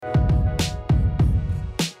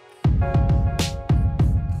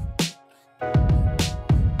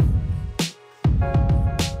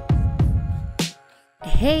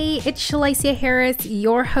Hey, it's Shalacia Harris,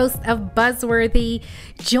 your host of Buzzworthy.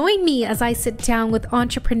 Join me as I sit down with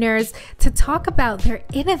entrepreneurs to talk about their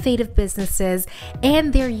innovative businesses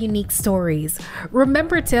and their unique stories.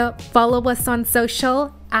 Remember to follow us on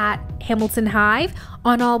social at Hamilton Hive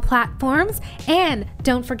on all platforms, and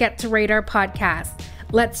don't forget to rate our podcast.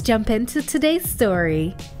 Let's jump into today's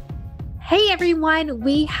story. Hey everyone,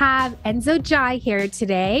 we have Enzo Jai here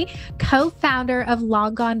today, co-founder of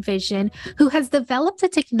Longan Vision, who has developed a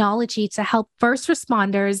technology to help first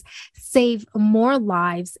responders save more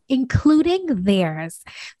lives, including theirs.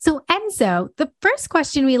 So Enzo, the first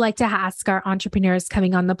question we like to ask our entrepreneurs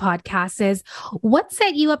coming on the podcast is, what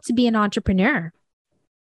set you up to be an entrepreneur?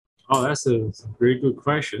 Oh, that's a very good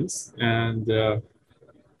question. And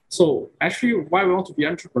so actually why we want to be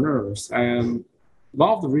entrepreneurs, and one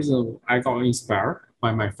of the reasons I got inspired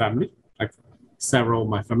by my family, like several of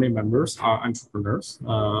my family members are entrepreneurs.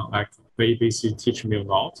 Like they basically teach me a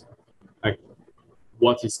lot, like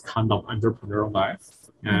what is kind of entrepreneur life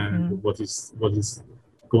and what is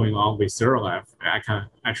going on with their life. I can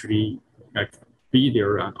actually like be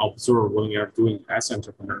there and observe what they are doing as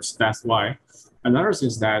entrepreneurs. That's why. Another thing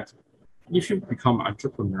is that if you become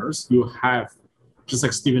entrepreneurs, you have, just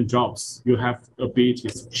like Steve Jobs, you have the ability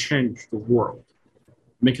to change the world,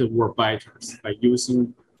 make the world better. Like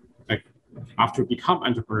using, like after become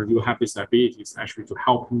entrepreneur, you have these abilities actually to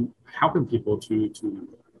helping people to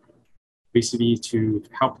basically to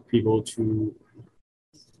help people to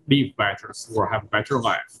live better or have a better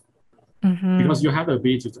life. Because you have the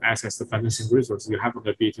ability to access the financing resources, you have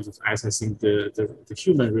the ability to accessing the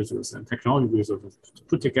human resources and technology resources to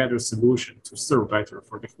put together a solution to serve better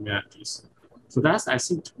for the communities. So that's, I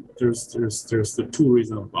think there's the two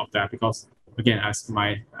reasons of that, because again,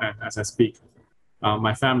 as I speak,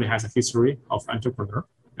 my family has a history of entrepreneur,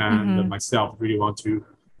 and myself really want to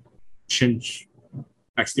change,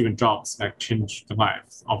 like Steve Jobs, like change the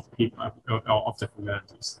lives of people of the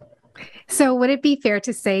communities. So would it be fair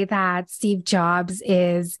to say that Steve Jobs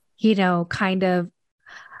is, kind of,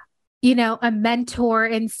 a mentor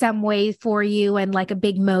in some way for you and like a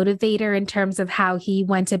big motivator in terms of how he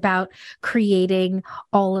went about creating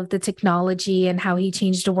all of the technology and how he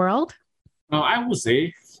changed the world? I would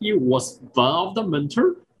say he was one of the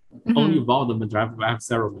mentors. Only one of the mentors. I have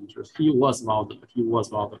several mentors. He was one of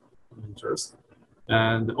the mentors.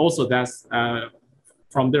 And also that's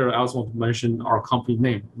from there, I also want to mention our company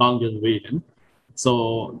name, Longan Vision.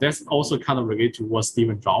 So that's also kind of related to what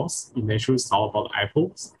Steve Jobs initially thought about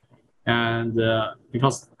apples. And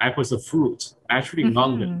because apple is a fruit, actually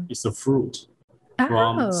Longan is a fruit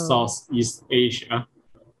from Southeast Asia.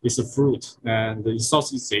 It's a fruit, and in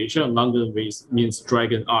Southeast Asia, Longan means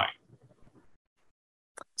dragon eye.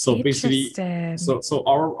 So basically, so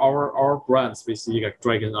our brand's basically like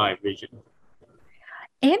dragon eye vision.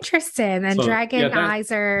 Interesting. And so, dragon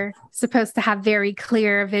eyes are supposed to have very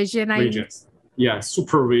clear vision. Yeah,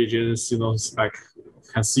 super visions, like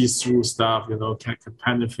can see through stuff, can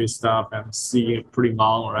penetrate stuff and see pretty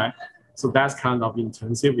long, right? So that's kind of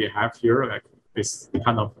intensive we have here, like this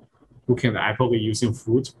kind of looking at apple, we're using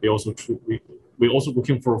fruit. We also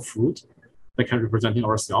looking for a fruit that can representing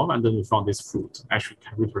ourselves, and then we found this fruit actually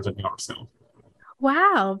can representing ourselves.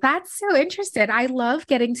 Wow, that's so interesting. I love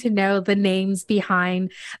getting to know the names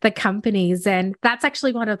behind the companies. And that's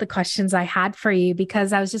actually one of the questions I had for you,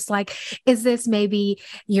 because I was just like, is this maybe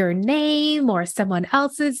your name or someone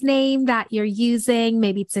else's name that you're using?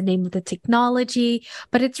 Maybe it's the name of the technology,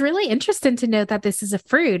 but it's really interesting to know that this is a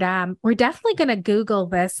fruit. We're definitely going to Google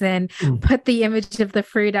this and put the image of the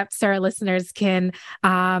fruit up so our listeners can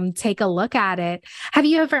take a look at it. Have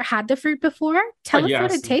you ever had the fruit before? Tell us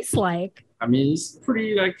what it tastes like. I mean, it's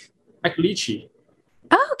pretty like lychee.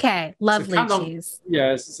 Oh, okay. Love lychees.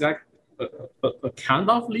 It's like a kind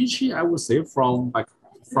of lychee, I would say, from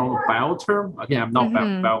bio term. Again, I'm not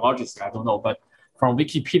a biologist, I don't know, but from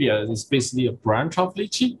Wikipedia, it's basically a branch of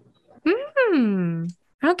lychee.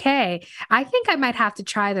 Okay. I think I might have to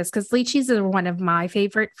try this because lychees are one of my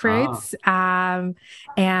favorite fruits. And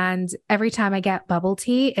every time I get bubble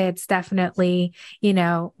tea, it's definitely,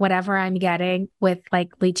 whatever I'm getting with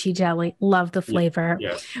like lychee jelly. Love the flavor.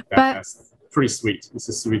 Yeah, that's pretty sweet. It's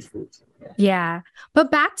a sweet fruit. Yeah.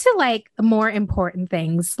 But back to like more important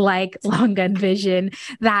things like Longan Vision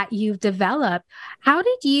that you've developed. How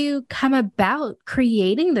did you come about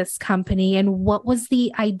creating this company, and what was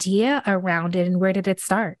the idea around it, and where did it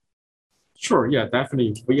start? Sure. Yeah,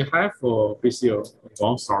 definitely. We have basically a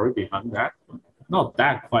long story behind that. Not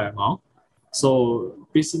that quite long. So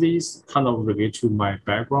basically, it's kind of related to my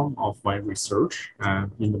background of my research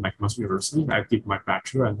in the McMaster University. I did my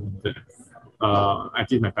bachelor and I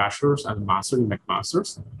did my bachelor's and master's in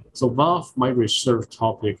McMaster's. So one of my research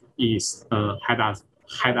topic is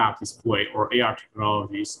head-up display or AR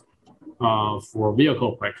technologies for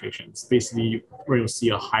vehicle applications. Basically, when you see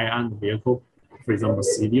a high-end vehicle, for example,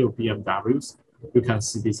 CD or BMWs, you can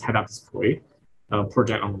see this head-up display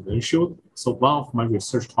project on the windshield. So one of my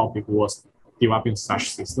research topic was developing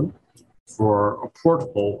such system for a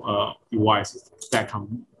portable devices that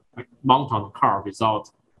can mount on the car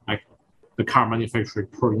without like the car manufacturer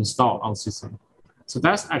pre-installed on system. So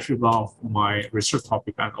that's actually one of my research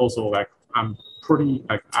topic, and also like I'm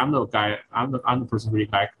the person really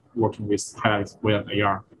like working with highlights with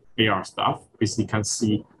AR stuff. Basically, can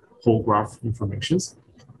see whole graph informations.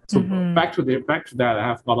 So back to that, I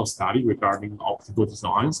have a lot of study regarding optical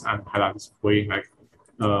designs and highlight display, like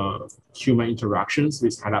human interactions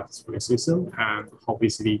with head-up display system, and how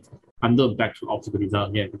basically and then back to optical design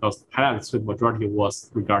again, because head-up display majority was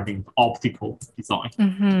regarding optical design.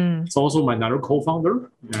 So also my another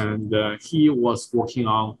co-founder, and he was working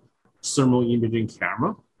on thermal imaging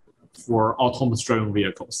camera for autonomous driving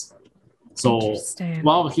vehicles. So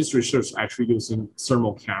one of his research actually using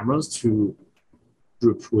thermal cameras to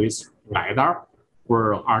replace LiDAR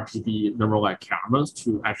or RGB normal light cameras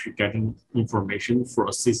to actually getting information for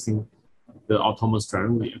assisting the autonomous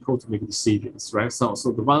driving vehicle to make decisions, right? So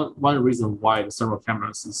the one reason why the thermal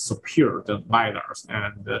cameras is superior than LiDARs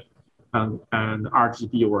and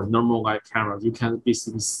RGB or normal light cameras, you can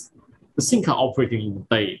basically the thing can operate in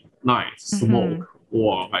day, night, smoke,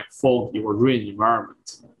 or like foggy or rain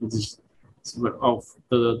environment. Of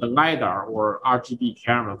the LiDAR or RGB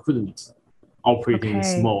camera couldn't operate in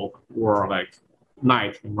smoke or like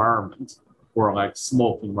night environment or like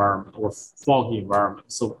smoke environment or foggy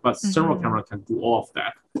environment. So, but thermal camera can do all of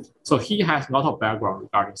that. So he has a lot of background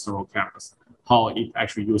regarding thermal cameras, how it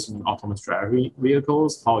actually used in autonomous driving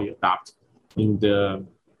vehicles, how it adapt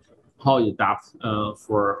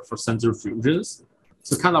for sensor fusions.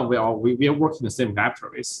 So kind of we are working in the same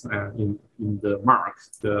laboratories in the Mark,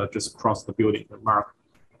 just across the building, the Mark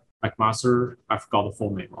McMaster. I forgot the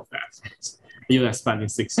full name of that. Even I spending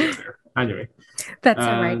 6 years there. Anyway. That's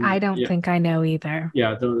all right. I don't think I know either.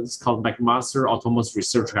 Yeah, it's called McMaster Autonomous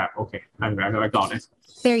Research Lab. Okay, I got it.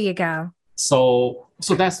 There you go. So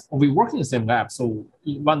that's we work in the same lab. So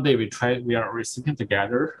one day we're sitting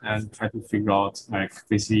together and try to figure out like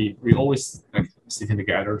basically we always like sitting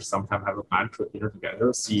together. Sometimes have a lunch or dinner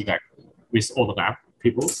together, see like with all the lab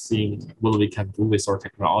people, seeing what we can do with our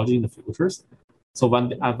technology in the futures. So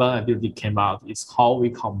one idea came out is how we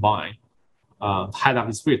combine head-up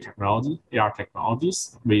display technology, AR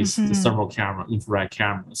technologies, with the thermal camera, infrared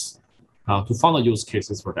cameras, to find the use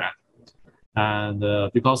cases for that. And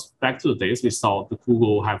because back to the days, we saw the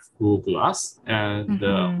Google have Google Glass and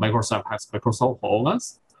Microsoft has Microsoft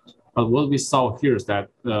HoloLens. But what we saw here is that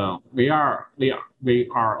we are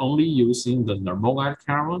only using the normal light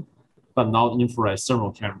camera, but not infrared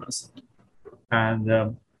thermal cameras.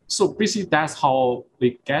 And so basically, that's how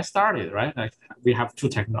we get started, right? Like we have two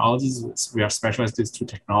technologies. We are specialized in these two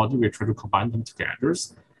technologies. We try to combine them together,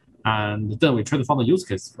 and then we try to find a use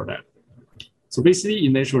case for that. So basically,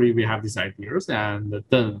 initially we have these ideas, and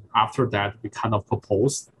then after that, we kind of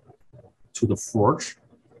propose to the Forge,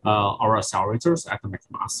 our accelerators at the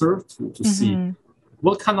McMaster to see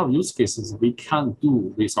what kind of use cases we can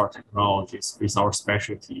do with our technologies, with our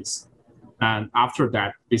specialties. And after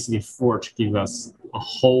that, basically Forge give us a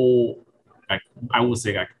whole, like I would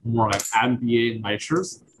say, like more like MBA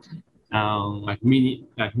lectures, like mini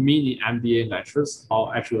MBA lectures,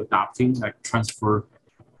 how actually adapting, like transfer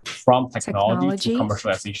from technology to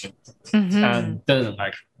commercialization. And then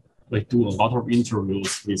like we do a lot of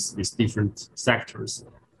interviews with different sectors.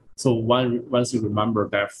 So once you remember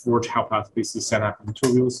that Forge helped us basically set up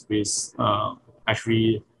interviews with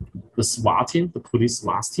actually the SWAT team, the police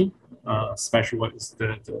SWAT team, especially what is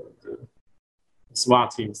the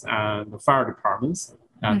SWAT teams and the fire departments,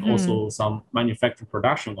 and also some manufacturing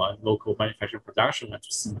production line, local manufacturing production line,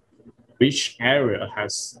 to see which area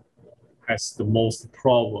has the most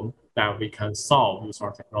problem that we can solve with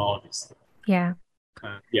our technologies. Yeah.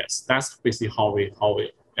 Yes, that's basically how we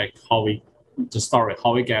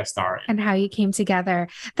get started and how you came together.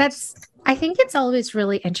 I think it's always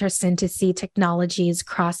really interesting to see technologies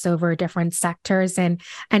cross over different sectors and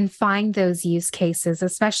find those use cases,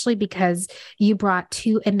 especially because you brought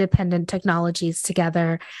two independent technologies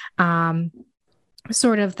together.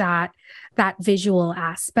 Sort of that visual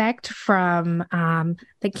aspect from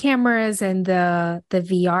the cameras and the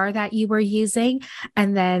VR that you were using,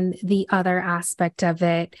 and then the other aspect of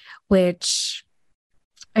it, which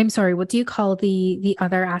I'm sorry, what do you call the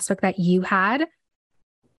other aspect that you had?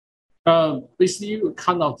 Basically, you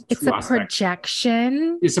kind of It's two a aspects.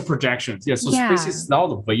 projection. It's a projection. Yeah, so Yeah, space is not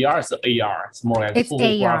the VR, it's the AR. It's more like it's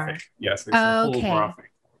holographic. AR. Yes, it's a Okay, holographic.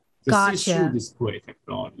 The see-through gotcha. display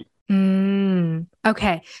technology.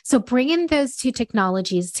 Okay, so bringing those two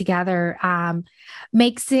technologies together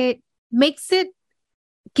makes it makes it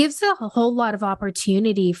gives a whole lot of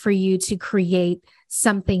opportunity for you to create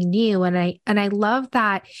something new, and I love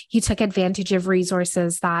that you took advantage of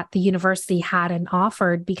resources that the university had and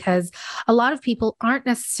offered, because a lot of people aren't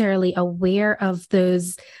necessarily aware of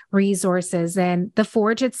those resources, and the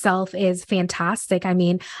Forge itself is fantastic. I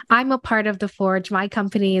mean, I'm a part of the Forge. My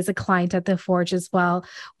company is a client at the Forge as well,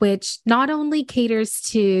 which not only caters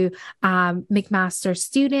to McMaster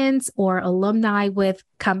students or alumni with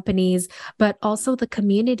companies, but also the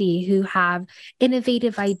community who have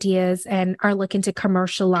innovative ideas and are looking to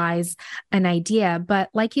commercialize an idea. But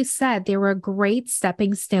like you said, they were a great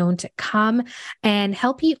stepping stone to come and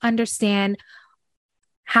help you understand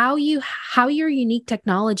how your unique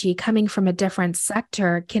technology coming from a different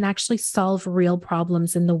sector can actually solve real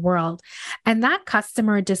problems in the world. And that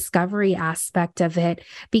customer discovery aspect of it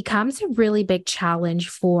becomes a really big challenge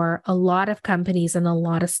for a lot of companies and a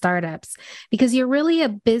lot of startups, because you're really a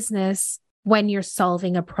business when you're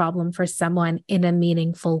solving a problem for someone in a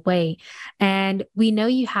meaningful way. And we know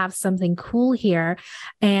you have something cool here.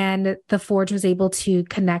 And the Forge was able to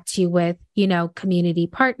connect you with, community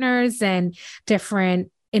partners and different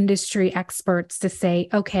industry experts to say,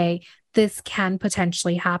 okay, this can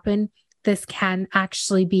potentially happen. This can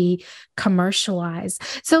actually be commercialized.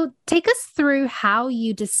 So take us through how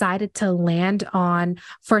you decided to land on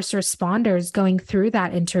first responders going through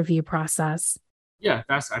that interview process. Yeah,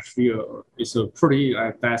 that's actually it's a pretty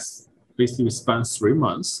that's basically we spent 3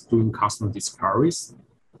 months doing customer discoveries,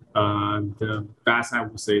 and that's I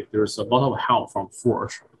would say there's a lot of help from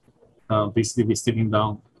Forge. Basically, we're sitting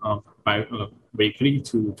down by weekly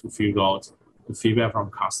to figure out the feedback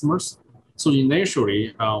from customers. So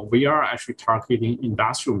initially, we are actually targeting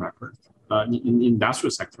industrial market, in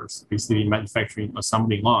industrial sectors, basically manufacturing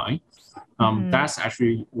assembly line. That's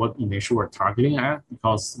actually what initially we're targeting at,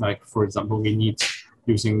 because like, for example, we need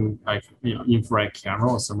using like infrared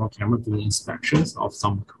camera or thermal camera doing inspections of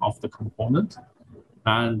some of the component.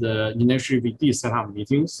 And initially we did set up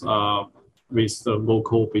meetings with the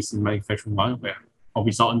local based manufacturing line where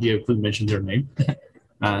without NDA couldn't mention their name.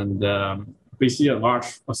 And basically a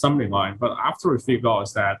large assembly line. But after we figured out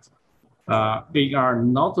is that they are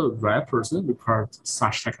not the right person required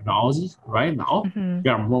such technology right now. They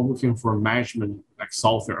are more looking for management like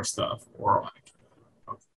software stuff or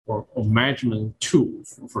management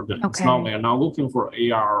tools for them. It's not, they're not looking for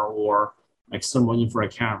AR or like thermal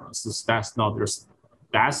infrared cameras. So that's not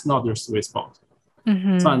their sweet spot.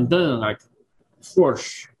 So and then like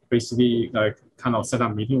Forge basically like kind of set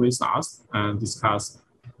up a meeting with us and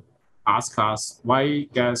ask us why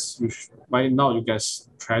now you guys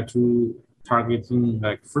try to targeting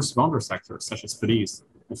like first responder sectors such as police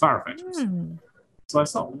and firefighters. So I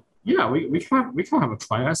thought, yeah, we can have a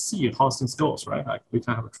try. I see how things goes, right? Like we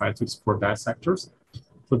can have a try to explore that sectors.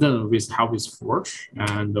 But then with help with Forge,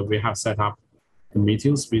 and we have set up the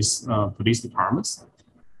meetings with police departments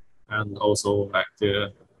and also like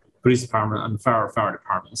the police department and fire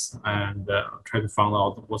departments, and try to find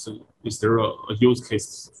out is there a use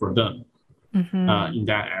case for them in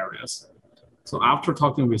that areas. So after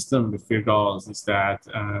talking with them, we figured out is that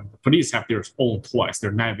police have their own tools,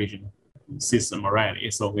 their night vision system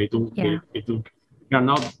already. So we are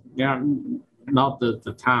not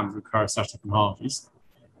the time require such technologies.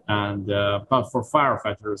 And but for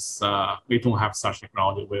firefighters, we don't have such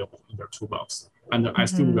technology available in their toolbox. And I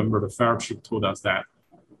still remember the fire chief told us that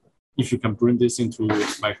if you can bring this into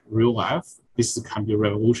like real life, this can be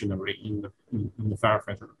revolutionary in the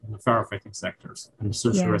firefighting sectors and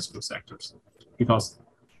search and rescue sectors, because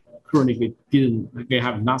currently they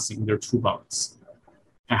have nothing in their toolbox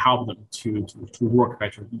and help them to work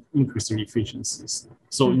better, increase their efficiencies.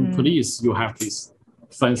 So in police, you have this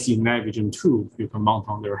fancy night vision tool you can mount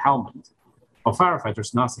on their helmet. For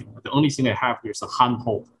firefighters, nothing. The only thing they have here is a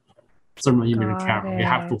handheld thermal imaging camera. They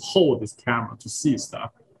have to hold this camera to see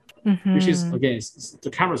stuff. Which is again,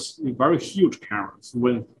 the cameras very huge cameras.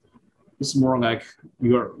 When it's more like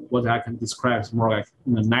what I can describe is more like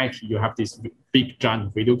in the night you have these big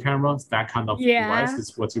giant video cameras. That kind of device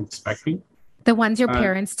is what you're expecting. The ones your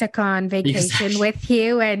parents took on vacation with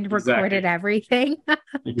you and recorded everything.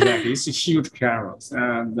 Exactly, it's huge cameras,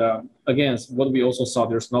 and again, what we also saw,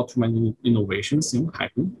 there's not too many innovations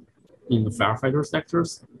happening in the firefighter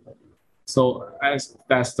sectors. So as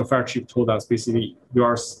the fire chief told us, basically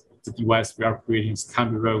the device we are creating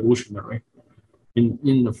can be revolutionary.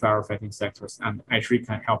 in the firefighting sectors and actually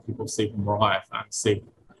can help people save more life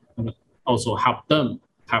and also help them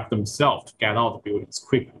have themselves to get out of the buildings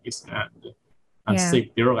quickly and Yeah.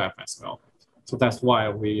 save their life as well. So that's why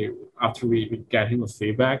after we getting the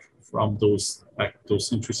feedback from those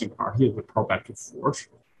interesting parties, we report back to Forge.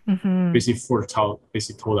 Basically, Forge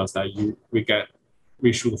told us that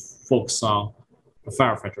we should focus on the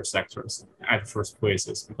firefighter sectors at the first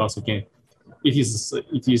places because again, it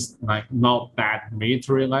is like not that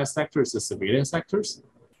militarized sector, it's the civilian sectors.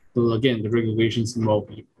 So again, the regulations will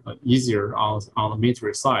be easier on the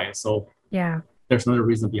military side. So Yeah. there's another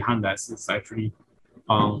reason behind that. It's actually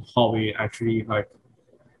how we actually like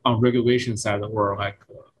on regulation side or like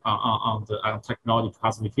on the technology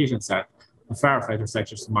classification side, the firefighter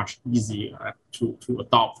sector is much easier to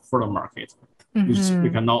adopt for the market. We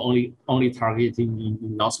can not only targeting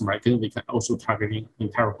in North America, we can also targeting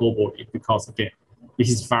entire globally because again, this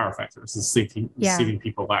is firefighters, it's saving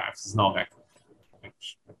people lives. It's not like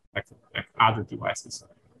other devices.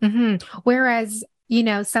 Whereas,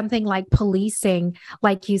 something like policing,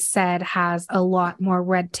 like you said, has a lot more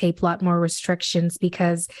red tape, a lot more restrictions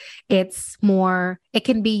because it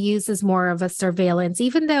can be used as more of a surveillance,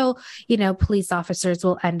 even though, police officers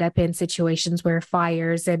will end up in situations where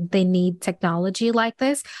fires and they need technology like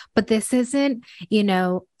this. But this isn't,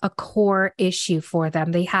 a core issue for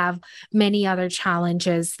them. They have many other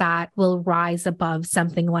challenges that will rise above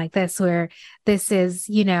something like this, where this is,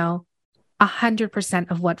 100%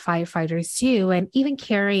 of what firefighters do. And even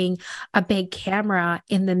carrying a big camera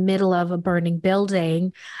in the middle of a burning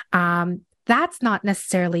building, that's not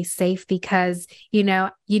necessarily safe because, you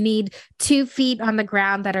need 2 feet on the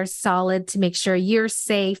ground that are solid to make sure you're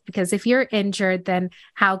safe. Because if you're injured, then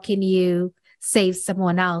how can you save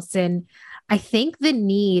someone else? And I think the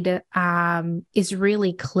need is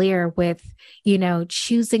really clear with,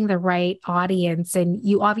 choosing the right audience. And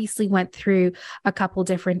you obviously went through a couple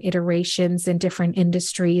different iterations in different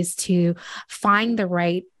industries to find the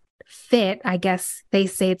right fit. I guess they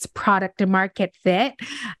say it's product to market fit.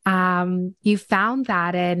 You found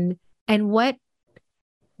that, and what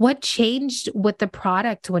changed with the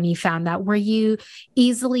product when you found that? Were you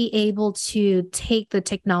easily able to take the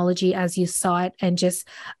technology as you saw it and just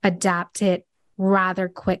adapt it rather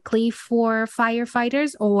quickly for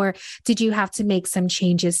firefighters? Or did you have to make some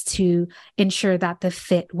changes to ensure that the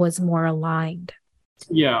fit was more aligned?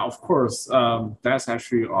 Yeah, of course. That's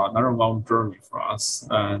actually another long journey for us.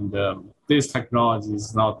 And this technology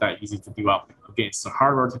is not that easy to develop. Again, it's a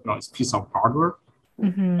hardware technology, it's a piece of hardware.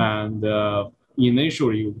 And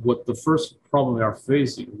initially, what the first problem we are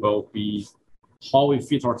facing will be how we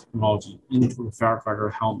fit our technology into the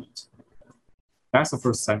firefighter helmet. That's the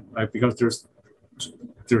first thing, right? Because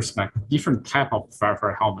there's like different type of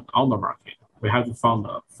firefighter helmet on the market. We have to find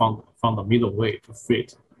the middle way to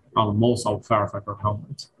fit on most of firefighter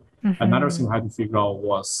helmets. Another thing we had to figure out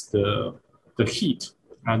was the heat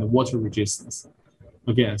and water resistance.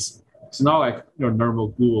 Again, it's not like your normal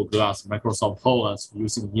Google Glass, Microsoft HoloLens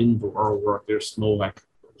using indoor where there's no like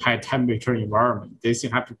high temperature environment. They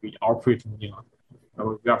still have to be operating in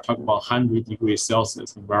we are talking about 100 degrees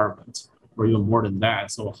Celsius environment or even more than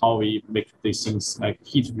that. So how we make these things like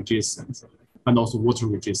heat resistance and also water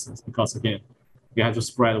resistance, because again, you have to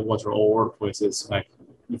spread water all over places. Like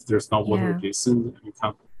if there's not water resistance,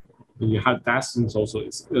 you have that things also.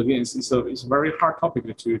 It's a very hard topic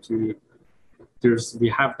we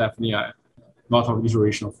have definitely a lot of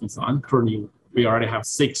iteration of design. Currently, we already have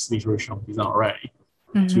 6 iteration of design already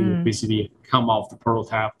to basically come off the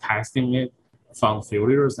prototype, testing it, found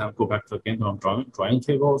failures, and go back to again on drawing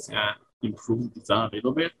tables and improve the design a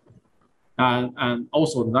little bit. And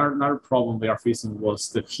also another problem we are facing was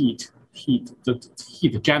the heat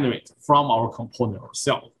generated from our component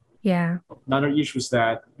ourselves. Yeah. Another issue is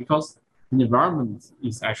that because the environment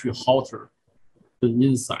is actually hotter than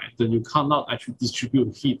inside, then you cannot actually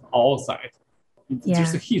distribute heat outside.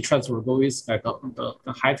 There's a heat transfer always like the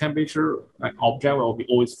high temperature like object will be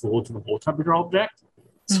always flow to the low temperature object.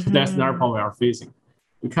 So that's another problem we are facing.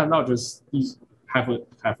 We cannot just have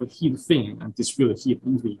a heat thing and distribute the heat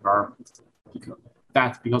into the environment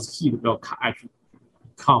because heat will actually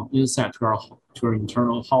come inside to our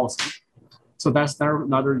internal housing. So that's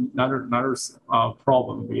another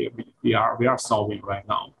problem we are solving right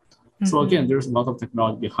now. So again, there's a lot of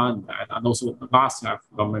technology behind that, and also the last thing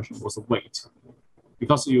I mentioned was the weight,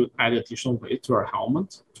 because you add additional weight to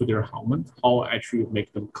their helmet, how actually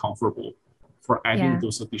make them comfortable for adding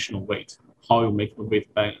those additional weight, how you make the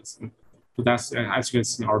weight balance. So that's as you can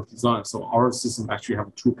see in our design. So our system actually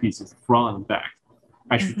have 2 pieces, front and back,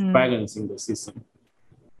 actually balancing the system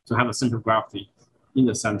to have a center of gravity in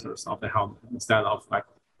the centers of the helmet instead of like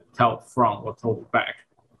tilt front or tilt back.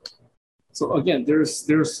 So again, there's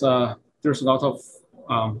a lot of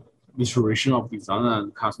iteration of design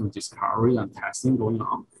and customer discovery and testing going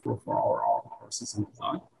on for our system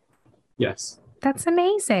design. Yes. That's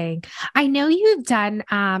amazing. I know you've done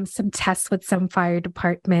some tests with some fire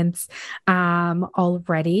departments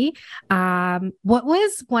already. What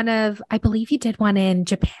was I believe you did one in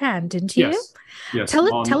Japan, didn't you? Yes.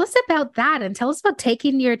 Tell us about that, and tell us about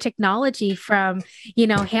taking your technology from,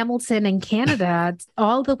 Hamilton and Canada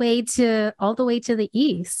all the way to the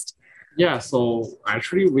east. Yeah, so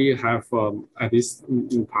actually we have, at least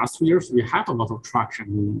in past 2 years, we have a lot of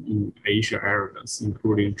traction in Asia areas,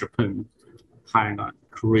 including Japan, Thailand,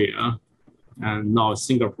 Korea, and now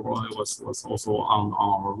Singapore was also on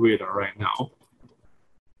our radar right now.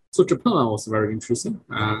 So Japan was very interesting,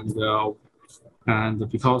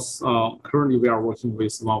 and because currently we are working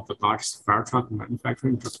with one of the largest fire truck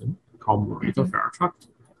manufacturing in Japan called Morita Fire Truck.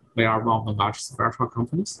 They are one of the largest fire truck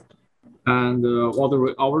companies. And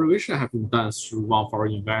our relation have been done through one of our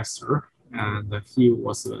investor, and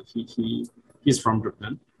he's from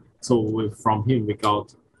Japan. So from him we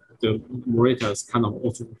got the Morita is kind of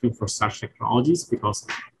also looking for such technologies because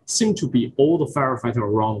seem to be all the firefighters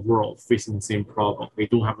around the world facing the same problem. They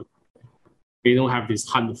don't have this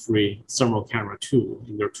hand-free thermal camera tool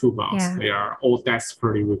in their toolbox. Yeah. They are all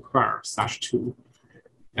desperately require such tool.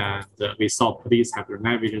 And we saw police have their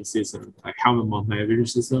night vision system, like helmet mount night vision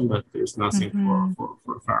system, but there's nothing for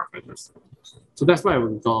firefighters. So that's why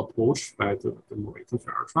we got approached by the Morita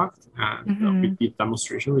Fire Truck, and we did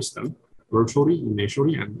demonstration with them virtually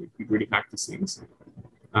initially, and we really like the things.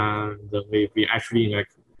 And we actually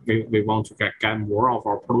we want to get more of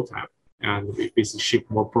our prototype, and we basically ship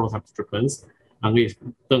more prototype to Japan, and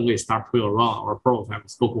then we start putting around our prototype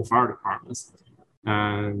with local fire departments.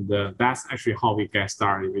 And that's actually how we get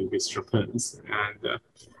started with Japan.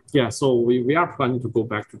 And so we are planning to go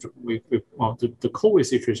back to Japan. The COVID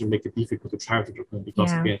situation make it difficult to travel to Japan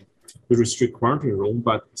because again, the restrict quarantine room,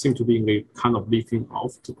 but seem to be kind of lifting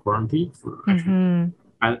off the quarantine for actually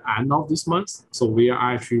at end of this month. So we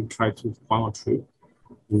are actually trying to plan a trip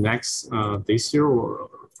this year or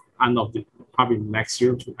end of probably next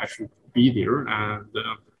year to actually be there and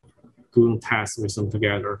doing tests with them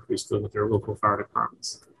together with their local fire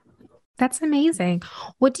departments. That's amazing.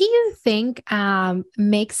 What do you think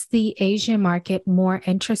makes the Asia market more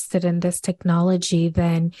interested in this technology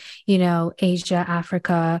than, Asia,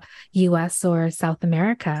 Africa, US, or South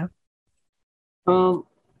America? Well,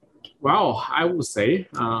 I would say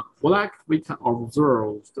what we can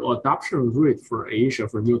observe, the adoption rate for Asia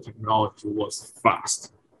for new technology was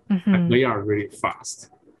fast. Like they are really fast.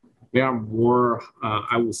 They are more,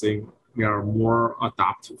 I would say, we are more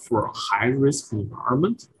adapted for a high-risk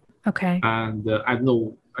environment. Okay. And I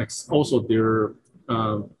know also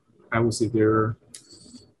I would say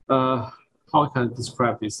how can I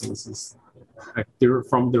describe these things is like they're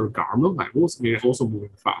from their government levels, they're also moving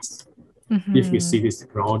fast. If we see this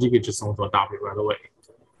technology, we just want to adopt it right away.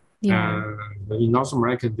 Yeah. And in North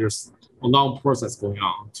America, there's a long process going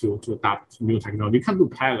on to adapt new technology. You can do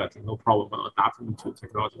piloting, no problem, but adapting to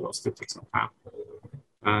technology will still take some time.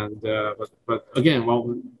 And but again,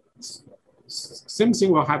 same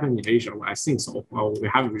thing will happen in Asia. I think so. Well, we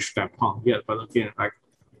haven't reached that point yet, but again, like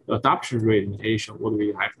the adoption rate in Asia, what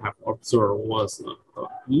we have observed was,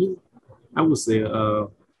 I would say,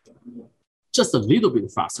 just a little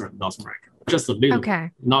bit faster in North America. Just a little,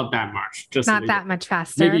 not that much. Just not that much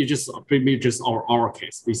faster. Maybe just our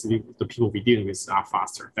case. Basically, the people we're dealing with are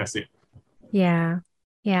faster. That's it. Yeah.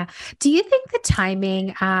 Yeah. Do you think the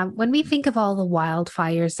timing, when we think of all the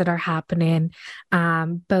wildfires that are happening,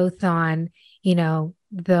 both on,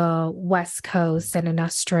 the West Coast and in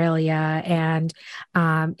Australia and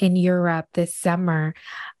in Europe this summer,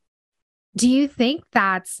 do you think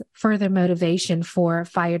that's further motivation for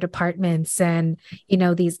fire departments and,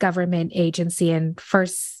 these government agency and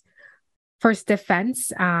first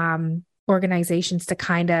defense organizations to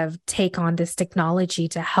kind of take on this technology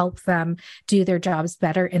to help them do their jobs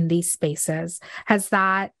better in these spaces? Has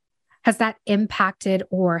that impacted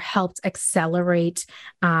or helped accelerate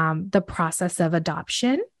the process of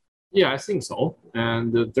adoption? Yeah, I think so.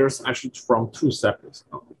 And there's actually from two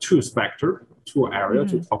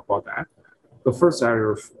areas to talk about that. The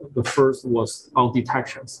first was on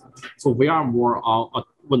detections. So we are more on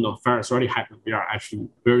when the fire has already happened, we are actually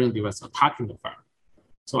building devices attacking the fire.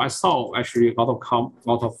 So I saw actually a lot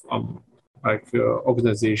of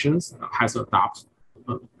organizations has adopted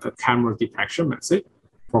a camera detection method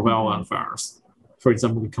for well-known fires. For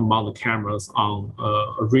example, we can mount the cameras on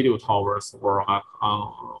radio towers or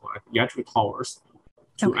on electric towers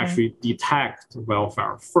to actually detect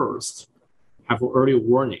welfare first, have an early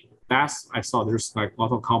warning. I saw there's like a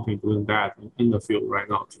lot of companies doing that in the field right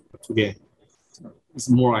now. Again, it's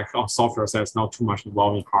more like a software that's not too much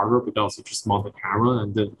involving hardware because you just mount the camera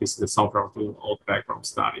and then this the software doing all the background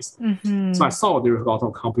studies. So I saw there's a lot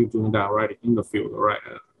of companies doing that already in the field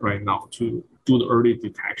right now to do the early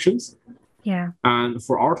detections. Yeah. And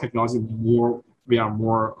for our technology, we are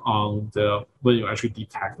more on the when you actually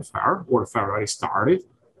detect the fire or the fire already started.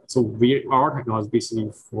 So our technology basically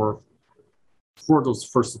for those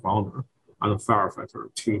first responder and the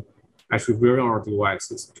firefighter to actually wear our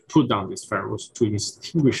devices to put down these fires to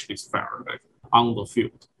extinguish this fire like on the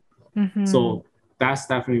field. So that's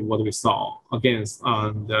definitely what we saw against.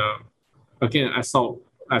 And again, I saw,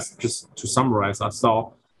 as just to summarize, I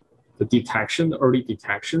saw the early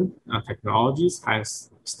detection technologies has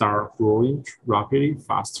started growing rapidly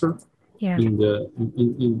faster in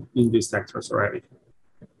these sectors already.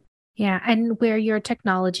 Yeah, and where your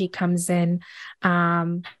technology comes in,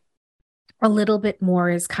 a little bit more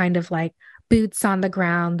is kind of like boots on the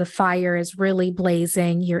ground. The fire is really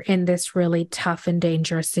blazing. You're in this really tough and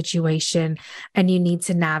dangerous situation, and you need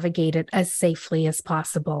to navigate it as safely as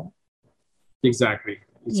possible. Exactly.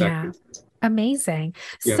 Yeah, amazing.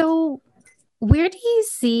 Yeah. So, where do you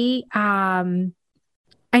see?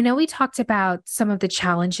 I know we talked about some of the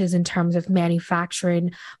challenges in terms of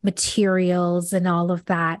manufacturing materials and all of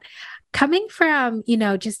that. Coming from,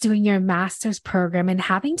 just doing your master's program and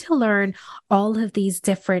having to learn all of these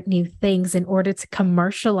different new things in order to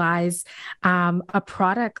commercialize a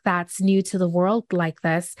product that's new to the world like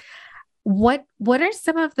this, what are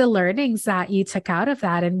some of the learnings that you took out of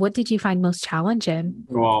that, and what did you find most challenging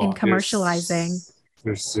in commercializing?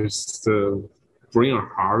 There's just bringing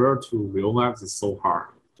hardware to real life is so hard.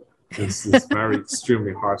 It's very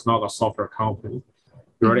extremely hard. It's not a software company.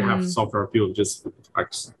 You already have software built just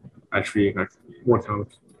like actually like work on.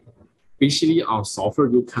 Basically, on software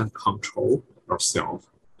you can control yourself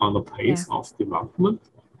on the pace of development.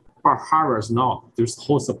 But hardware is not. There's a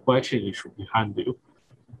whole supply chain issue behind you.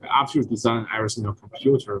 After you design everything on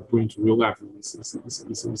computer, bring to real life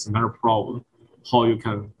is another problem. How you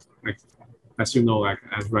can like, as you know, like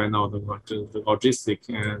as right now the logistic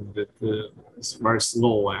and it's very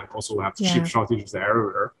slow, and also we have chip shortages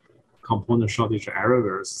everywhere, component shortage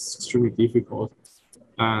everywhere. It's extremely difficult.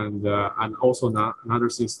 And also another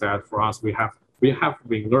thing is that for us we have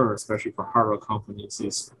been learned, especially for hardware companies,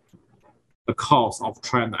 is the cost of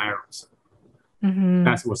trial and errors.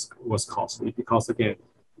 That was costly because again,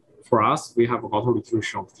 for us, we have a lot of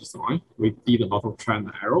iteration of design. We did a lot of trial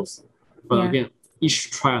and errors. But again,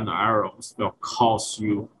 each trial and errors will cost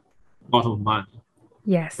you a lot of money.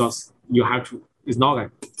 Yes. Because you have to, it's not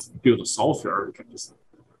like build a software, you can just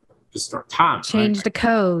start time. Change the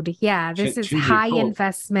code. Yeah. This is high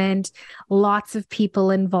investment, lots of people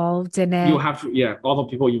involved in it. You have to, a lot of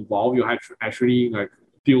people involved. You have to actually like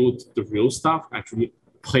build the real stuff, actually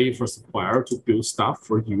pay for supplier to build stuff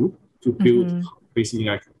for you, to build basically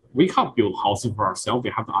like, we can't build housing for ourselves. We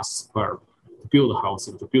have to ask supplier to build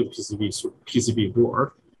housing, to build PCB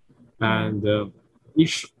board, and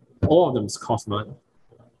all of them cost money.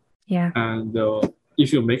 Yeah. And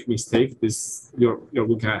if you make mistake, you're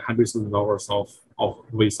looking at hundreds of dollars of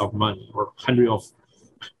waste of money, or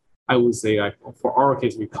I would say like for our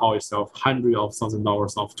case we call itself hundreds of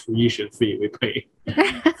 $1,000s of tuition fee we pay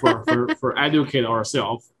for educate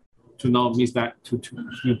ourselves. To not miss that, to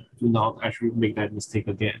do not actually make that mistake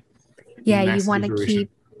again. Yeah,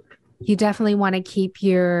 you definitely want to keep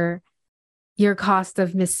your cost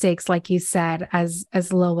of mistakes, like you said, as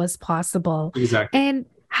low as possible. Exactly. And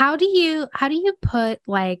how do you put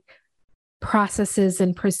like processes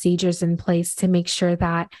and procedures in place to make sure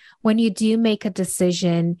that when you do make a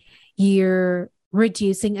decision, you're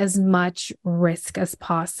reducing as much risk as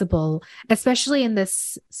possible, especially in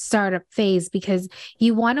this startup phase, because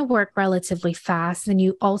you want to work relatively fast and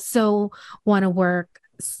you also want to work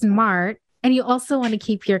smart and you also want to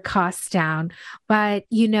keep your costs down. But,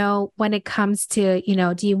 when it comes to,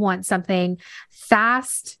 do you want something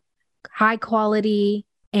fast, high quality,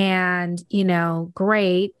 and,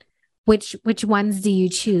 great? Which ones do you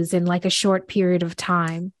choose in like a short period of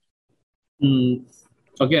time?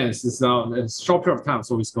 Again, it's a short period of time,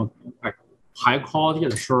 so it's going to like high quality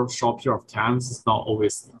and short period of time. It's not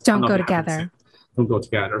always don't go together. Don't go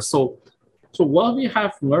together. So what we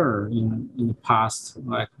have learned in the past,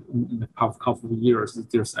 like in the past couple of years, is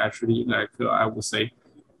there's actually like I would say,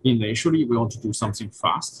 initially we want to do something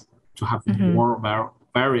fast to have more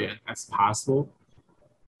variant as possible,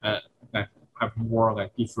 like have more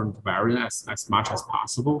like different variants as much as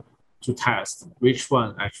possible to test which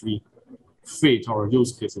one actually fit our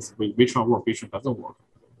use cases, which one work, which one doesn't work.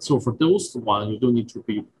 So for those one, you don't need to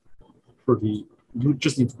be you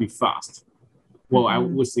just need to be fast. Well, I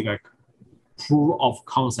would say like proof of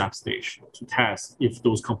concept stage to test if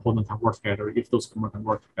those components can work together, if those components can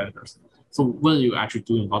work together. So when you actually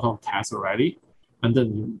doing a lot of tests already, and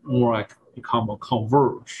then you more like become a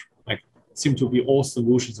converge, like seem to be all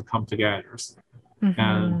solutions come together.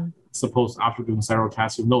 And suppose after doing several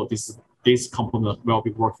tests, you know this component will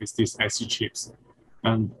be work with these IC chips,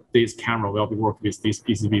 and this camera will be work with these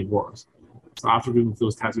PCB boards. So after doing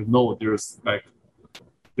those tests, you know there's like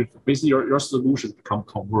basically your solutions become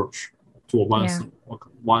converge to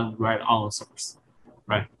one right answers,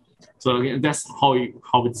 right? So again, that's how we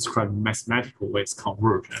describe mathematical ways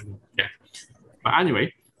converge. And yeah, but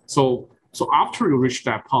anyway, so after you reach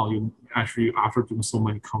that point, you actually after doing so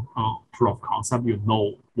many proof of concept, you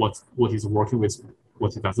know what is working with,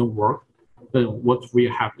 what it doesn't work. Then what we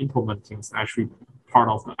have implementing is actually part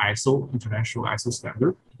of the ISO international ISO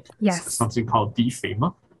standard. Yes, something called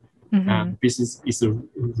DFAMA. And this is a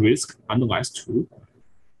risk analyze tool.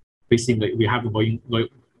 Basically, we have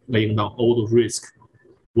laying down all the risk.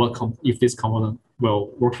 If this component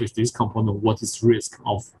will work with this component, what is risk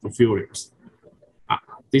of the failures?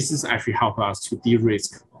 This is actually help us to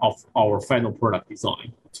de-risk of our final product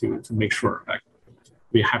design to make sure that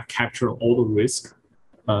we have captured all the risk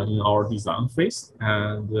in our design phase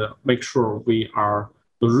and make sure the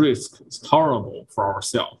risk is tolerable for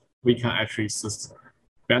ourselves. We can actually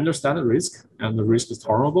we understand the risk and the risk is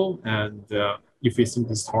tolerable, and if we think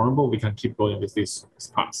it's tolerable, we can keep going with this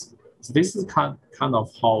path. So this is kind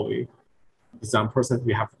of how we design process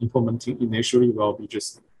we have implementing initially. Well,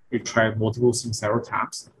 we tried multiple things several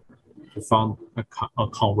times to find a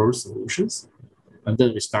converge solutions, and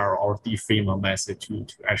then we start our DFAMA method to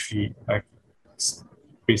actually like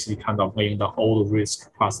basically kind of laying down all the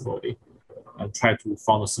risk possibility and try to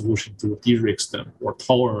find a solution to de-risk them or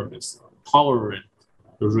tolerate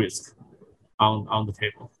the risk on the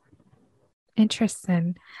table.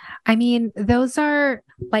 Interesting. I mean, those are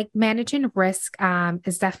like managing risk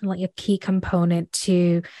is definitely a key component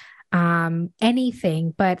to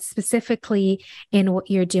anything, but specifically in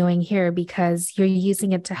what you're doing here, because you're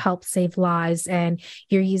using it to help save lives and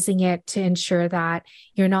you're using it to ensure that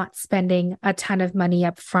you're not spending a ton of money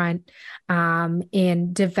up front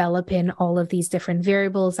in developing all of these different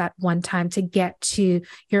variables at one time to get to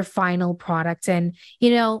your final product. And,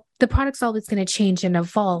 you know, the product's always going to change and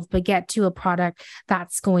evolve, but get to a product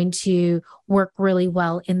that's going to work really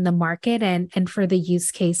well in the market and for the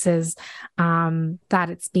use cases that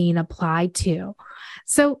it's being applied to.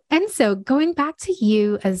 So, Enzo, going back to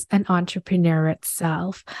you as an entrepreneur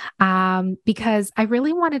itself, because I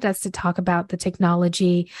really wanted us to talk about the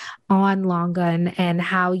technology on Longan and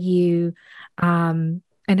how you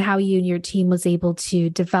and your team was able to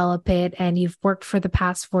develop it. And you've worked for the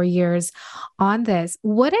past 4 years on this.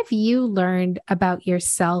 What have you learned about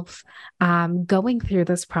yourself going through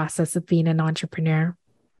this process of being an entrepreneur?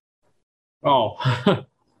 Oh,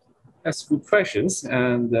 that's good questions.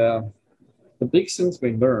 And the big things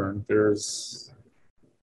we learned, is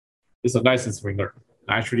a lessons we learned.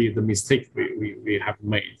 Actually, the mistake we have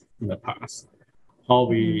made in the past. How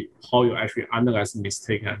you actually analyze the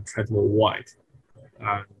mistake and try to avoid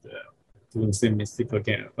and doing the same mistake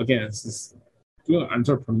again. Again, it's doing an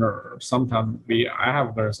entrepreneur. Sometimes I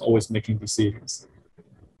have learned always making decisions.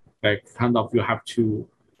 Like kind of you have to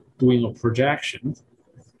doing a projection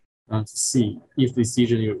and to see if the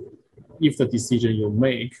decision you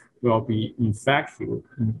make will be effective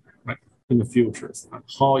in the futures and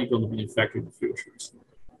how it's going to be effective in the futures.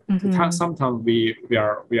 Sometimes we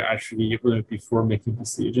are actually before making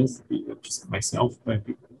decisions, just myself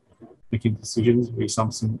maybe making decisions with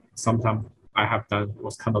something. Sometimes I have done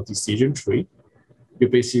what's kind of decision tree. You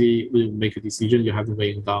basically will make a decision. You have to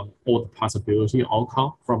weigh down all the possibility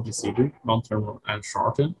outcome from decision, long term and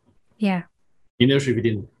short term. Yeah.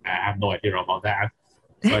 Initially, I have no idea about that,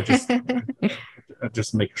 so I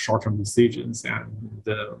just make short term decisions, and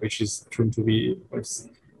which is turned to be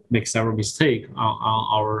make several mistakes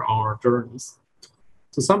on our journeys.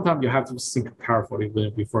 So sometimes you have to think carefully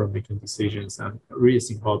before making decisions and really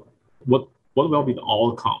think about what will be the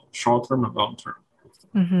outcome, short term and long term.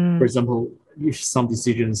 For example, if some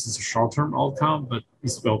decisions is a short term outcome, but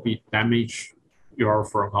this will be damage your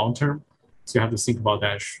for a long term. So you have to think about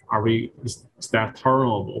that. Is that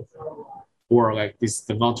tolerable, or like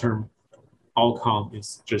the long term outcome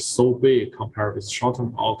is just so big compared with short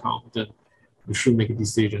term outcome? Then you should make a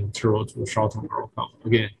decision to a short term outcome.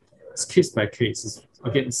 Again, it's case by case.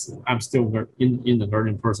 I'm still in the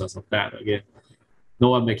learning process of that. Again, no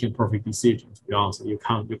one making perfect decisions. To be honest, you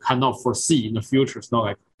cannot foresee in the future. It's not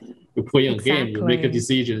like you play a game, you make a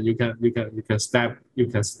decision, you can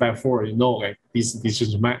step forward. You know, like these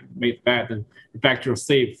decisions made bad, and back to your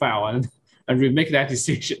save file and remake that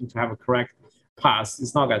decision to have a correct path.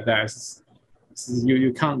 It's not like that.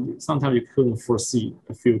 You can't. Sometimes you couldn't foresee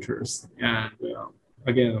the futures. And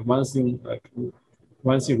again, one thing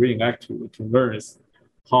really like to learn is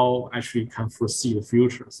how actually you can foresee the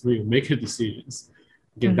futures when you make decisions.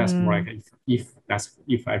 Again, that's more like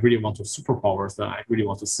if I really want to superpowers, then I really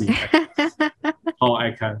want to see how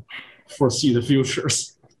I can foresee the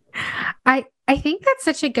futures. I think that's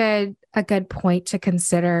such a good point to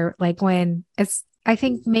consider. Like when I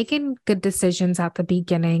think making good decisions at the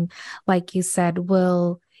beginning, like you said,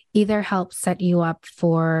 will either help set you up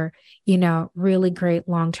for, really great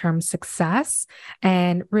long-term success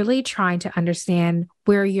and really trying to understand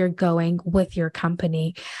where you're going with your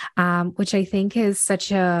company, which I think is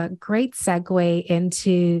such a great segue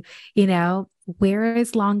into, where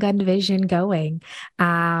is Longan Vision going?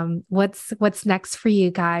 What's next for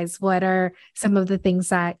you guys? What are some of the things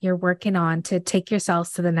that you're working on to take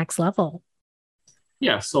yourselves to the next level?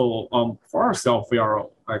 Yeah, so for ourselves, we are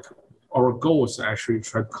like our goal is to actually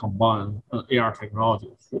try to combine AR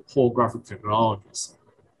technology, holographic technologies,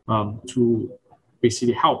 to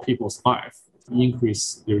basically help people's life,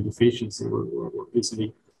 increase their efficiency, or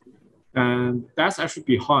basically, and that's actually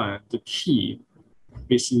behind the key,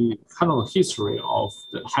 basically kind of a history of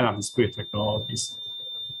the head-up display technologies.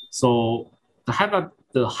 So the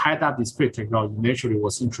head-up display technology naturally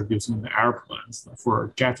was introduced in the airplanes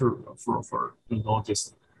for jet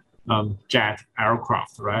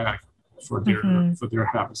aircraft, right? Like for their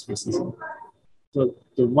head-up display system. So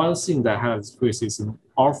the one thing that head-up display system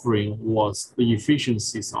offering was the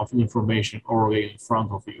efficiencies of information already in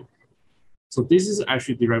front of you. So this is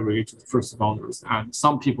actually directly related to the first responders and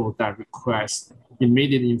some people that request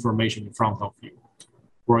immediate information in front of you,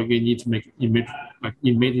 where you need to make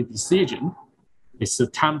immediate decision. It's a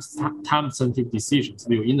time-sensitive decisions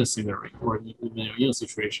you're in a scenario or in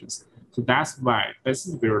situations. So that's why this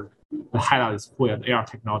is where the head-up display and AR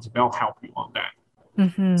technology will help you on that.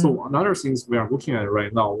 So another things we are looking at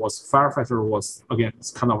right now was firefighter was, again, it's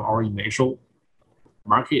kind of our initial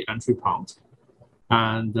market entry point.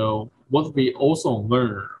 And what we also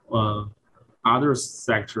learn other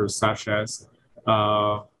sectors such as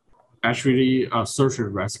search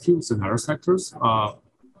and rescue is another sectors.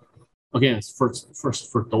 Again, for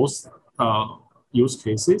those use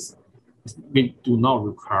cases, we do not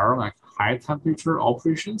require like high temperature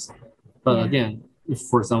operations. But again, if,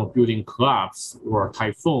 for example, building collapse or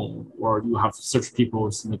typhoon, or you have to search people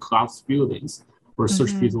in the collapsed buildings or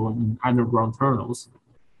search people in underground tunnels,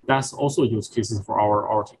 that's also use cases for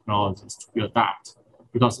our technologies to be adapted.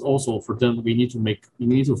 Because also for them, we need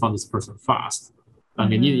to find this person fast.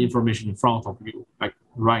 And they need information in front of you, like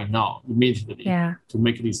right now, immediately, to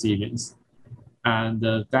make decisions. And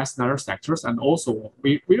that's another sectors. And also,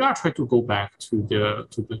 we are trying to go back to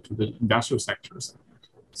the industrial sectors.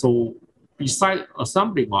 So besides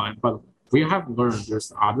assembly line, but we have learned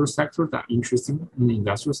there's other sectors that are interesting in the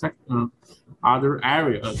industrial sector. Other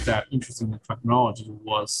areas that interesting in technology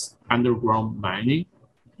was underground mining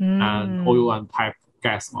and oil and pipe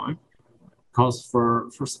gas mine. Because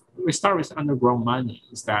we start with underground mining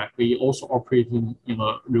is that we also operate in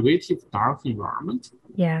a relative dark environment.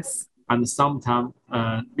 Yes. And sometimes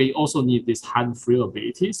they also need these hand-free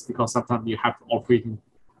abilities because sometimes you have to operate in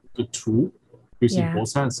the tool using both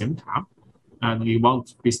sides at the same time. And we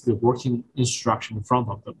want basically working instruction in front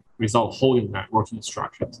of them without holding that working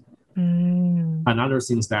instructions. Another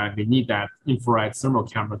thing is that we need that infrared thermal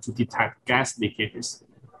camera to detect gas leakages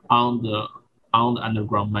on the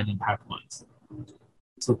underground mining pipelines.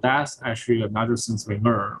 So that's actually another thing we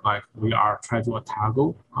learn, like we are trying to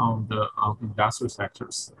tackle on the industrial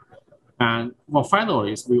sectors. And well,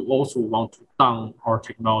 finally, we also want to down our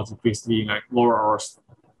technology, basically like lower our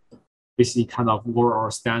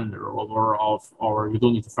standard or lower of our, you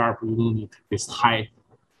don't need to fireproof, you don't need this high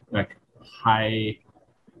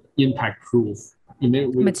impact proof.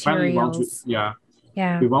 Materials.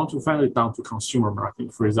 We want to finally down to consumer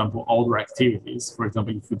market. For example, outdoor activities. For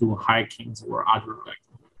example, if you do hiking or other like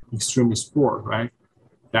extreme sport, right?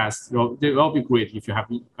 They will be great if you have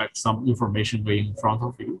like some information laying in front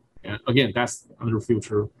of you. And again, that's another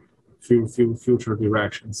future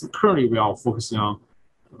directions. So currently, we are focusing on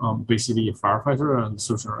basically firefighter and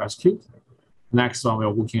search and rescue. Next one, we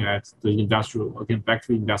are looking at the industrial, again, back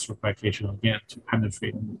to industrial application again to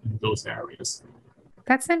penetrate in those areas.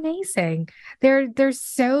 That's amazing. There's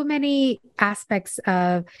so many aspects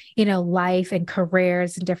of, life and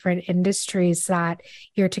careers in different industries that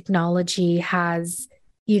your technology has,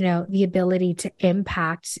 the ability to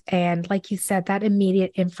impact. And like you said, that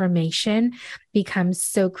immediate information becomes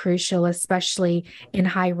so crucial, especially in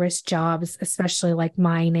high risk jobs, especially like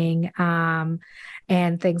mining, and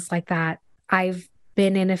things like that. I've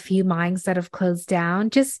been in a few mines that have closed down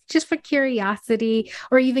just for curiosity,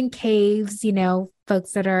 or even caves,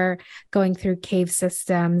 folks that are going through cave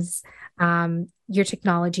systems. Your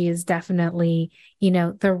technology is definitely,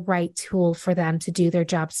 the right tool for them to do their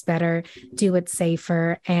jobs better, do it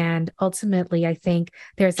safer. And ultimately, I think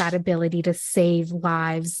there's that ability to save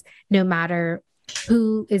lives no matter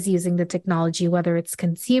who is using the technology, whether it's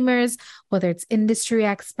consumers, whether it's industry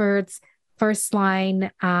experts, first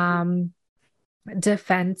line,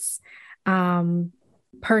 defense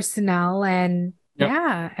personnel, and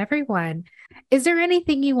Yep. everyone. Is there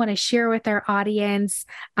anything you want to share with our audience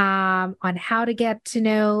on how to get to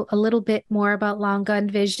know a little bit more about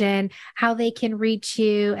Longan Vision, how they can reach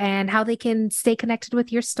you, and how they can stay connected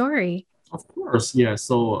with your story? Of course, yeah.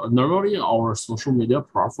 So normally our social media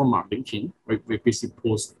platform are LinkedIn. We basically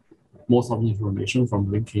post most of the information from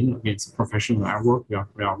LinkedIn. Again, it's a professional network. We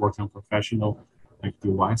are working on professional like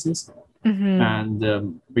devices.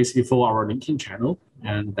 And basically follow our LinkedIn channel,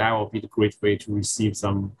 and that will be the great way to receive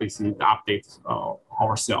some basically the updates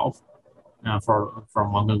ourselves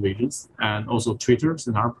from Longan Visions, and also Twitter is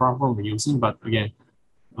another platform we're using. But again,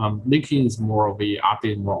 LinkedIn is more of a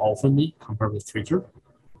update more oftenly compared with Twitter.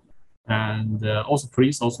 And also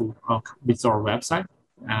please also visit our website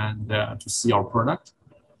and to see our product.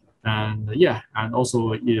 And and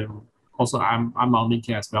also also I'm on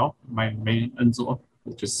LinkedIn as well. My main Enzo.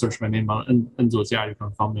 Just search my name on Enzo Jia. You can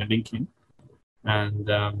find me on LinkedIn, and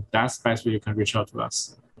that's the best way you can reach out to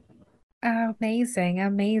us. Oh, amazing.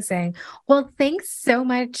 Amazing. Well, thanks so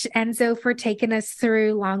much, Enzo, for taking us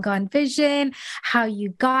through Longan Vision, how you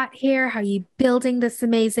got here, how you building this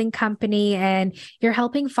amazing company, and you're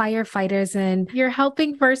helping firefighters and you're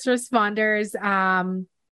helping first responders,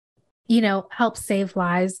 help save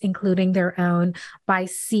lives, including their own, by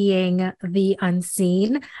seeing the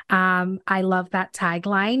unseen. I love that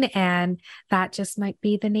tagline, and that just might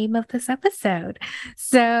be the name of this episode.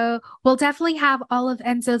 So we'll definitely have all of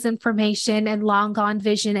Enzo's information and Longan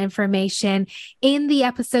Vision information in the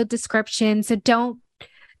episode description. So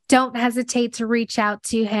don't hesitate to reach out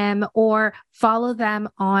to him or follow them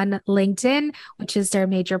on LinkedIn, which is their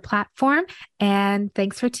major platform. And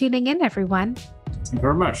thanks for tuning in, everyone. Thank you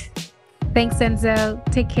very much. Thanks, Enzo.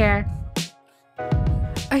 Take care.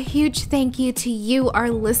 A huge thank you to you, our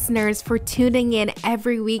listeners, for tuning in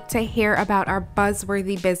every week to hear about our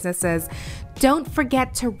buzzworthy businesses. Don't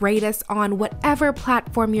forget to rate us on whatever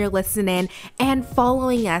platform you're listening and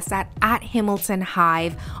following us at Hamilton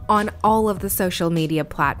Hive on all of the social media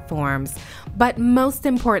platforms. But most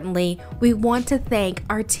importantly, we want to thank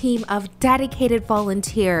our team of dedicated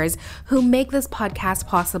volunteers who make this podcast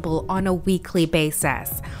possible on a weekly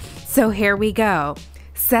basis. So here we go.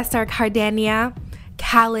 Cesar Cardania,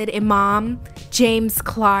 Khalid Imam, James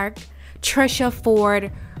Clark, Trisha Ford,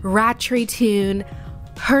 Ratri Toon,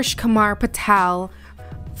 Hirsch Kumar Patel,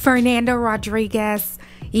 Fernando Rodriguez,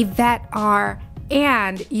 Yvette R.,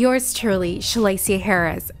 and yours truly, Shalacia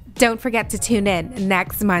Harris. Don't forget to tune in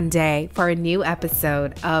next Monday for a new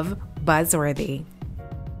episode of Buzzworthy.